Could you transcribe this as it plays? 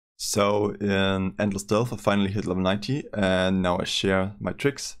So in Endless Stealth I finally hit level 90 and now I share my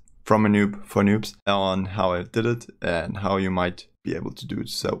tricks from a noob for noobs on how I did it and how you might be able to do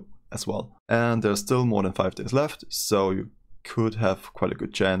so as well. And there's still more than 5 days left, so you could have quite a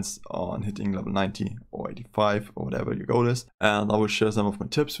good chance on hitting level 90 or 85 or whatever your goal is. And I will share some of my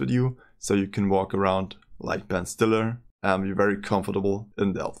tips with you so you can walk around like Ben Stiller and be very comfortable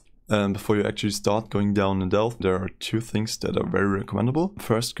in Delve. And before you actually start going down in Delve, there are 2 things that are very recommendable.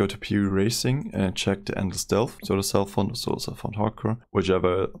 First, go to PoE Racing and check the Endless Delve, Solo Self-Found or Solo Self-Found Hardcore,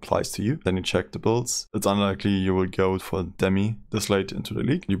 whichever applies to you. Then you check the builds. It's unlikely you will go for Demi this late into the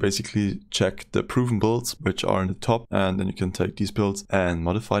league. You basically check the proven builds, which are in the top, and then you can take these builds and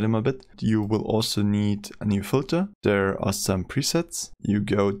modify them a bit. You will also need a new filter. There are some presets. You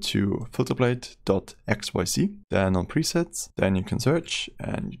go to filterblade.xyz, then on presets, then you can search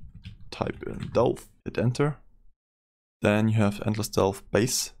and type in Delve, hit enter. Then you have Endless Delve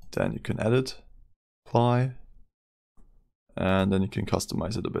base, then you can edit, apply, and then you can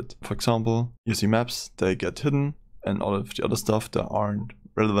customize it a bit. For example, you see maps, they get hidden, and all of the other stuff that aren't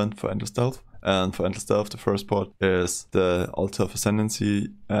relevant for Endless Delve. And for Endless Delve, the first part is the altar of ascendancy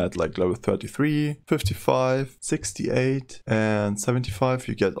at like level 33, 55, 68, and 75.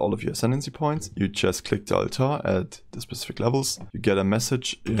 You get all of your ascendancy points. You just click the altar at the specific levels. You get a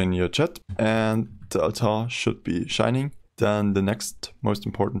message in your chat, and the altar should be shining. Then the next most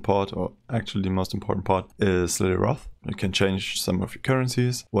important part, or actually the most important part, is Lily Wrath. You can change some of your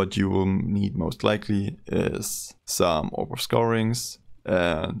currencies. What you will need most likely is some Orb of Scourings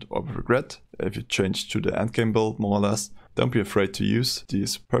and Orb of Regret. If you change to the endgame build, more or less, don't be afraid to use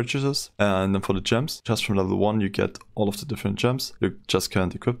these purchases. And then for the gems, just from level 1 you get all of the different gems. You just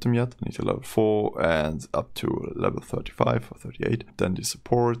can't equip them yet. You need to level 4 and up to level 35 or 38. Then the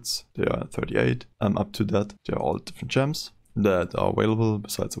supports, they are at 38. Up to that, they are all different gems that are available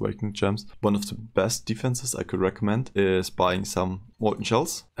besides awakening gems. One of the best defenses I could recommend is buying some molten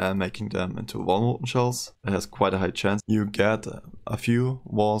shells and making them into wall molten shells. It has quite a high chance you get a few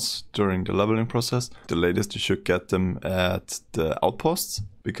walls during the leveling process. The latest you should get them at the outposts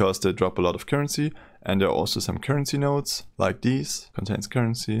because they drop a lot of currency, and there are also some currency nodes like these, contains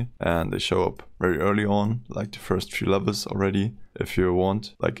currency, and they show up very early on, like the first few levels already. If you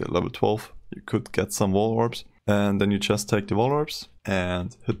want, like at level 12, you could get some wall orbs. And then you just take the wall orbs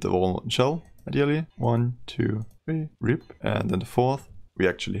and hit the wall shell, ideally. 1, 2, 3, rip. And then the 4th, we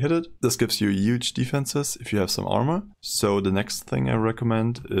actually hit it. This gives you huge defenses if you have some armor. So the next thing I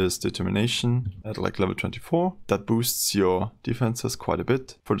recommend is Determination at like level 24. That boosts your defenses quite a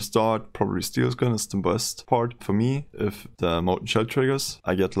bit. For the start, probably Steel Gun is the best part for me. If the Molten Shell triggers,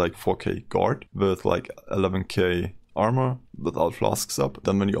 I get like 4k guard with like 11k armor without flasks up.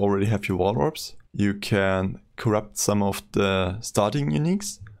 Then when you already have your wall orbs, you can corrupt some of the starting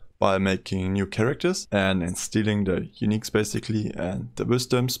uniques by making new characters and then stealing the uniques basically and the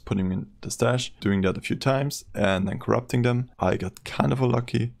wisdoms, putting them in the stash, doing that a few times and then corrupting them. I got kind of a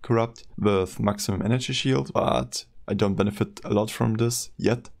lucky corrupt with maximum energy shield, but I don't benefit a lot from this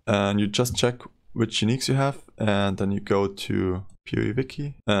yet. And you just check which uniques you have, and then you go to PoE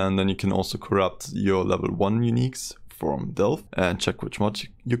Wiki, and then you can also corrupt your level 1 uniques from Delve and check which mod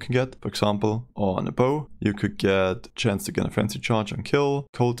you can get. For example, on a bow, you could get a chance to get a frenzy charge on kill,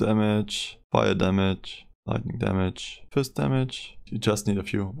 cold damage, fire damage, lightning damage, fist damage. You just need a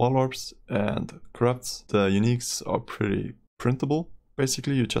few wall orbs and corrupts. The uniques are pretty printable.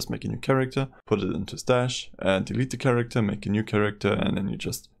 Basically, you just make a new character, put it into stash, and delete the character, make a new character, and then you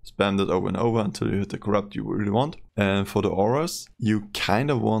just spam that over and over until you hit the corrupt you really want. And for the auras, you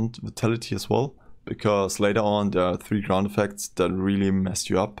kind of want vitality as well, because later on there are 3 ground effects that really mess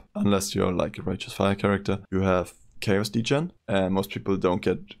you up unless you're like a Righteous Fire character. You have Chaos Degen, and most people don't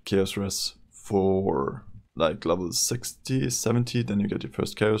get Chaos Res for like level 60, 70, then you get your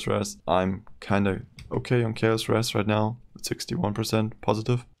first Chaos Res. I'm kind of okay on Chaos Res right now, with 61%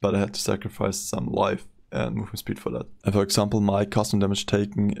 positive, but I had to sacrifice some life and movement speed for that. And for example, my custom damage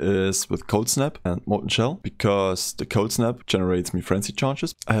taken is with Cold Snap and Molten Shell, because the Cold Snap generates me frenzy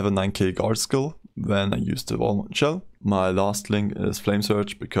charges. I have a 9k guard skill when I use the Wall Molten Shell. My last link is Flame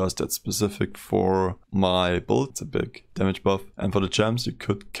Surge because that's specific for my build. It's a big damage buff. And for the gems, you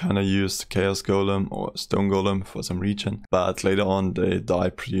could kind of use Chaos Golem or Stone Golem for some regen, but later on they die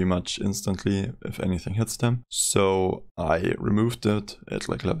pretty much instantly if anything hits them. So I removed it at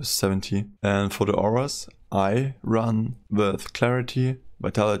like level 70. And for the auras, I run with Clarity,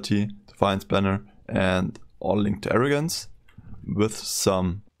 Vitality, Defiance Banner, and all linked to Arrogance with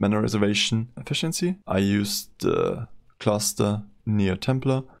some mana reservation efficiency. I used the cluster near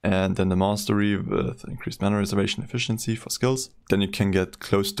Templar, and then the Mastery with increased mana reservation efficiency for skills. Then you can get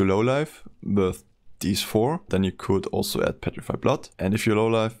close to low life with these 4. Then you could also add Petrified Blood. And if you're low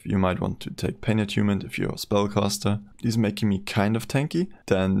life, you might want to take Pain Attunement if you're a spellcaster. These are making me kind of tanky.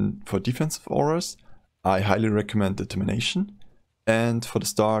 Then for defensive auras, I highly recommend Determination. And for the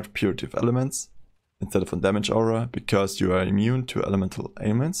start, Purity of Elements instead of a damage aura, because you are immune to elemental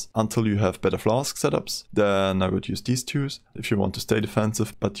ailments until you have better flask setups. Then I would use these 2 if you want to stay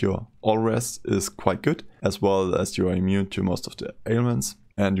defensive, but your all rest is quite good, as well as you are immune to most of the ailments.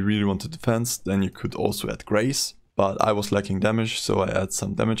 And you really want to defense, then you could also add Grace. But I was lacking damage, so I add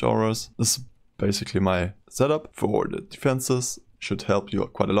some damage auras. This is basically my setup for the defenses. Should help you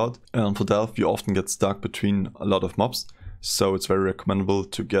quite a lot. And for Delve, you often get stuck between a lot of mobs, so it's very recommendable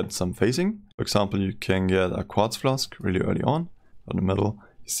to get some phasing. For example, you can get a Quartz Flask really early on the middle.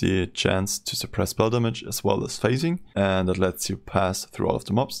 You see a chance to suppress spell damage as well as phasing, and that lets you pass through all of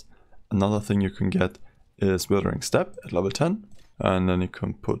the mobs. Another thing you can get is Withering Step at level 10. And then you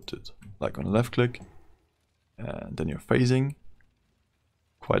can put it like on a left click, and then you're phasing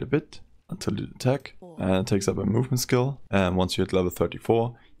quite a bit until you attack, and it takes up a movement skill. And once you're at level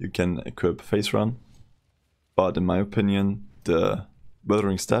 34, you can equip Phase Run. But in my opinion, the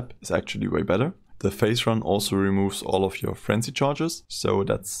Withering Step is actually way better. The Phase Run also removes all of your frenzy charges, so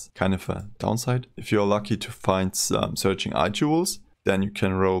that's kind of a downside. If you're lucky to find some Searching Eye Jewels, then you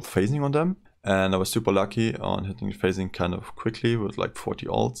can roll phasing on them. And I was super lucky on hitting the phasing kind of quickly with like 40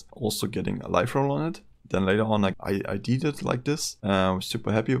 ults, also getting a life roll on it. Then later on I did it like this, I was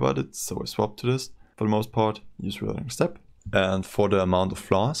super happy about it, so I swapped to this. For the most part, use Withering Step. And for the amount of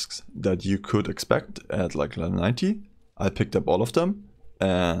flasks that you could expect at like level 90, I picked up all of them.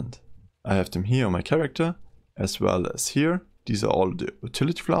 And I have them here on my character, as well as here. These are all the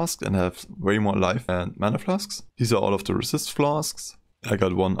utility flasks and have way more life and mana flasks. These are all of the resist flasks. I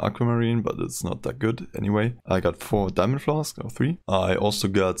got 1 aquamarine, but it's not that good anyway. I got 4 diamond flasks, or 3. I also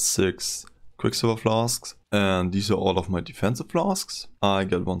got 6 quicksilver flasks, and these are all of my defensive flasks. I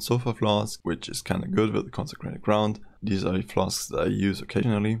got 1 sulfur flask, which is kind of good with the consecrated ground. These are the flasks that I use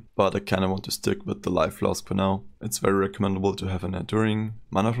occasionally, but I kind of want to stick with the life flask for now. It's very recommendable to have an enduring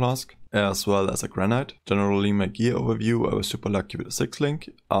mana flask, as well as a granite. Generally, my gear overview, I was super lucky with the 6 link.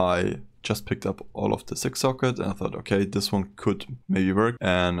 I just picked up all of the 6 sockets and I thought, okay, this one could maybe work.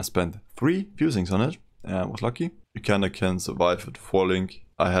 And I spent 3 fusings on it and was lucky. You kinda can survive with 4 link.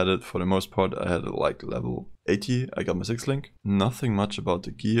 I had it for the most part, I had it like level 80, I got my 6 link. Nothing much about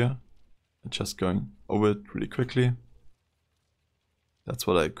the gear, just going over it really quickly. That's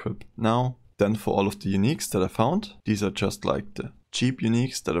what I equipped now. Then for all of the uniques that I found, these are just like the cheap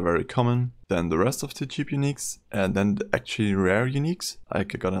uniques that are very common. Then the rest of the cheap uniques, and then the actually rare uniques. I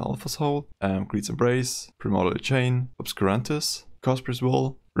got an Alpha's Hole, Greed's Embrace, Primordial Chain, Obscurantis, Cosprey's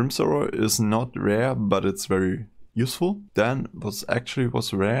Wall. Rimsorrow is not rare, but it's very useful. Then what actually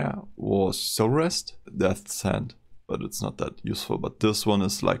was rare was Soul Rest, Death's Hand, but it's not that useful. But this one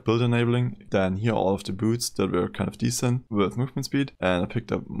is like build enabling. Then here are all of the boots that were kind of decent with movement speed, and I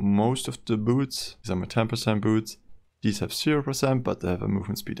picked up most of the boots. These are my 10% boots. These have 0%, but they have a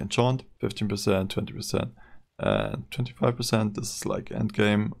movement speed enchant, 15%, 20%, and 25%. This is like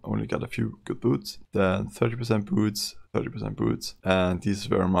endgame, only got a few good boots. Then 30% boots, 30% boots. And these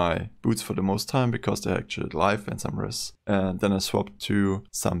were my boots for the most time because they actually had life and some res. And then I swapped to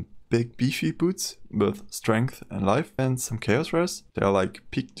some big beefy boots with strength and life and some chaos res. They are like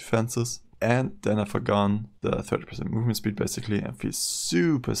peak defenses. And then I forgot the 30% movement speed basically and feel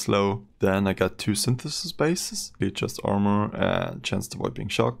super slow. Then I got 2 synthesis bases, just armor and chance to avoid being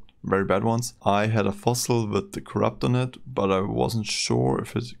shocked. Very bad ones. I had a fossil with the corrupt on it, but I wasn't sure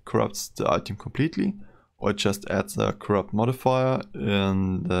if it corrupts the item completely or it just adds a corrupt modifier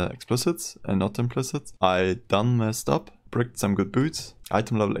in the explicits and not the implicits. I done messed up, bricked some good boots,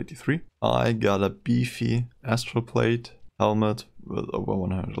 item level 83. I got a beefy astral plate helmet with over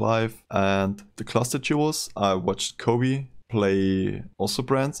 100 life, and the cluster jewels. I watched Kobe play also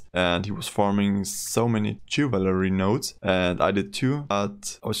brands, and he was farming so many jewelry nodes, and I did too,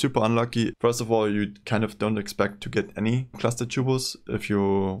 but I was super unlucky. First of all, you kind of don't expect to get any cluster jewels if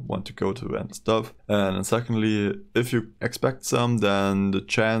you want to go to end stuff, and secondly, if you expect some, then the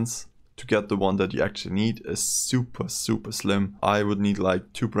chance to get the one that you actually need is super slim. I would need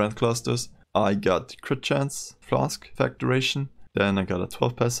like 2 brand clusters. I got crit chance, flask, effect duration. Then I got a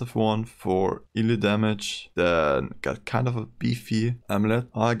 12 passive one for melee damage. Then got kind of a beefy amulet.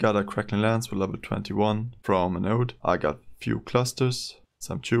 I got a crackling lance with level 21 from a node. I got few clusters,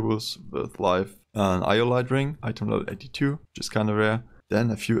 some jewels with life, an iolite ring, item level 82, which is kind of rare. Then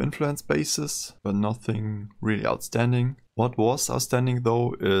a few influence bases, but nothing really outstanding. What was outstanding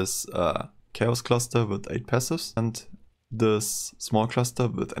though is a Chaos Cluster with 8 passives and this small cluster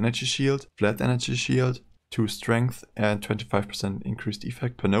with Energy Shield, Flat Energy Shield, 2 Strength and 25% increased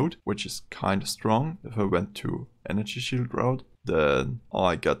effect per node, which is kinda strong. If I went to Energy Shield route, then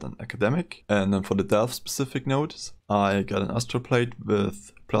I got an Academic. And then for the Delve specific nodes, I got an Astral Plate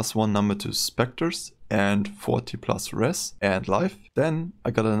with +1 number to Spectres and 40 plus res and life. Then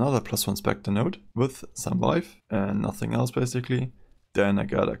I got another +1 Spectre node with some life and nothing else basically. Then I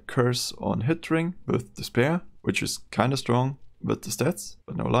got a Curse on Hit Ring with Despair, which is kinda strong with the stats,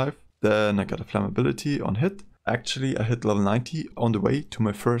 but no life. Then I got a Flammability on hit. Actually, I hit level 90 on the way to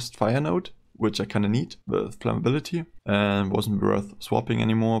my first fire node, which I kinda need with Flammability, and wasn't worth swapping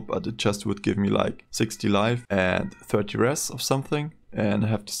anymore, but it just would give me like 60 life and 30 res of something. And I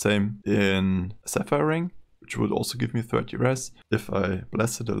have the same in Sapphire Ring, which would also give me 30 res if I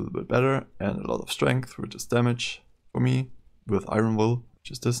bless it a little bit better, and a lot of strength, which is damage for me, with Iron Will,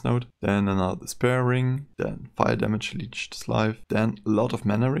 which is this node. Then another Despair Ring, then fire damage leeched life, then a lot of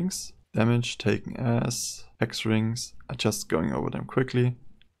mana rings, damage taken as Hex Rings. I'm just going over them quickly,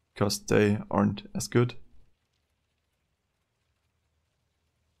 because they aren't as good.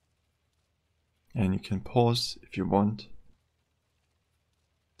 And you can pause if you want.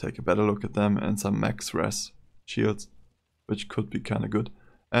 Take a better look at them, and some max res shields, which could be kinda good.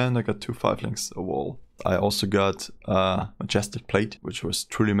 And I got 2 5-links overall. I also got a Majestic Plate, which was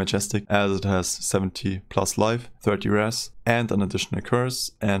truly majestic, as it has 70 plus life, 30 res, and an additional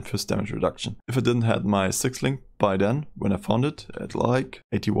curse, and fist damage reduction. If I didn't have my 6-link by then, when I found it at like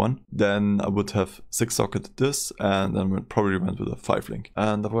 81, then I would have 6-socketed this, and then probably went with a 5-link.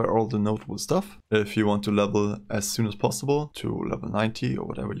 And that were all the notable stuff. If you want to level as soon as possible to level 90 or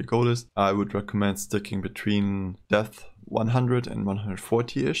whatever your goal is, I would recommend sticking between Death 100 and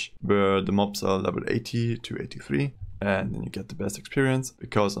 140-ish, where the mobs are level 80 to 83, and then you get the best experience,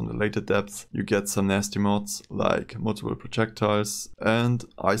 because on the later depths you get some nasty mods like multiple projectiles, and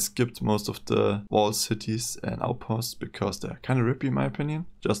I skipped most of the wall cities and outposts because they're kind of rippy in my opinion.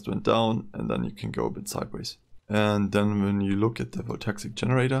 Just went down and then you can go a bit sideways. And then when you look at the Voltaxic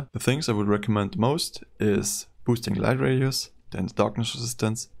generator, the things I would recommend most is boosting light radius, then the darkness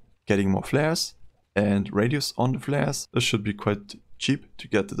resistance, getting more flares, and radius on the flares. This should be quite cheap to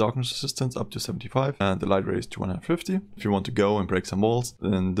get the darkness resistance up to 75 and the light radius to 150. If you want to go and break some walls,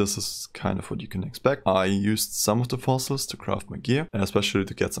 then this is kind of what you can expect. I used some of the fossils to craft my gear, and especially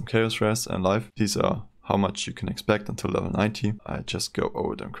to get some chaos res and life. These are how much you can expect until level 90. I just go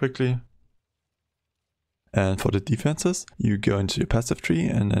over them quickly. And for the defenses, you go into your passive tree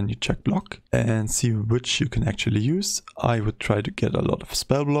and then you check block and see which you can actually use. I would try to get a lot of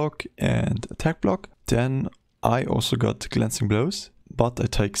spell block and attack block. Then I also got glancing blows, but I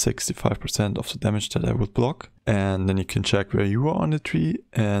take 65% of the damage that I would block. And then you can check where you are on the tree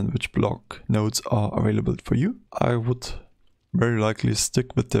and which block nodes are available for you. I would very likely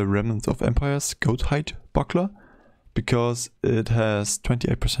stick with the Remnant of Empire's Goat Hide Buckler, because it has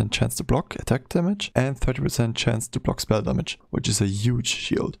 28% chance to block attack damage and 30% chance to block spell damage, which is a huge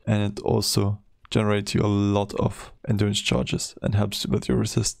shield. And it also generates you a lot of endurance charges and helps with your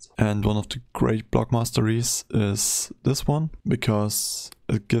resist. And one of the great block masteries is this one, because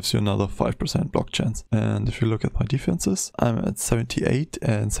it gives you another 5% block chance. And if you look at my defenses, I'm at 78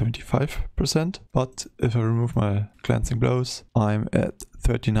 and 75%, but if I remove my glancing blows, I'm at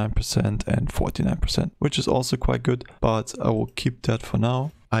 39% and 49%, which is also quite good, but I will keep that for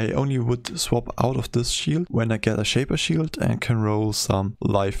now. I only would swap out of this shield when I get a Shaper shield and can roll some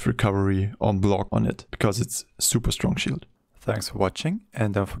life recovery on block on it, because it's a super strong shield. Thanks for watching,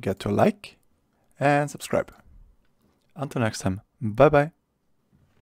 and don't forget to like and subscribe. Until next time, bye bye.